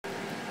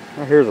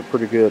Now here's a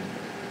pretty good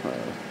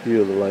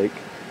view of the lake.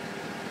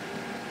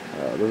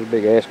 There's a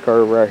big ash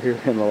curve right here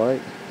in the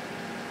lake.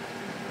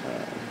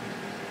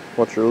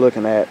 What you're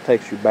looking at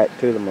takes you back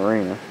to the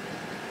marina,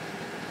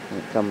 and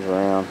it comes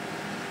around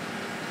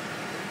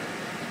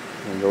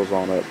and goes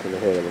on up to the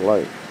head of the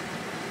lake.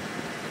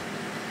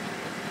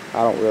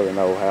 I don't really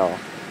know how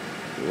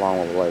long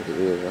of a lake it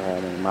is, or how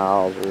many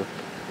miles or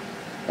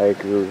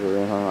acres or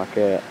anything like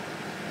that.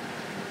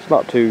 It's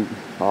not too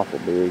awful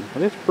big,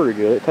 but it's pretty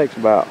good. It takes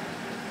about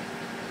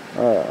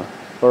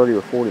 30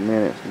 or 40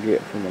 minutes to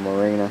get from the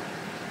marina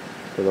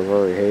to the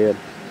very head.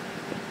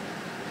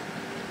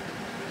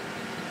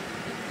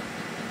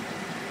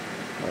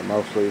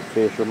 Mostly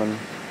fishermen,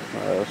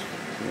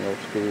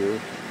 skiers,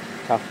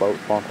 houseboats,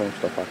 pontoons,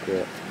 stuff like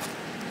that.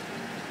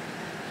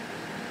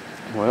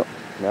 Well,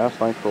 guys,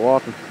 thanks for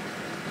watching.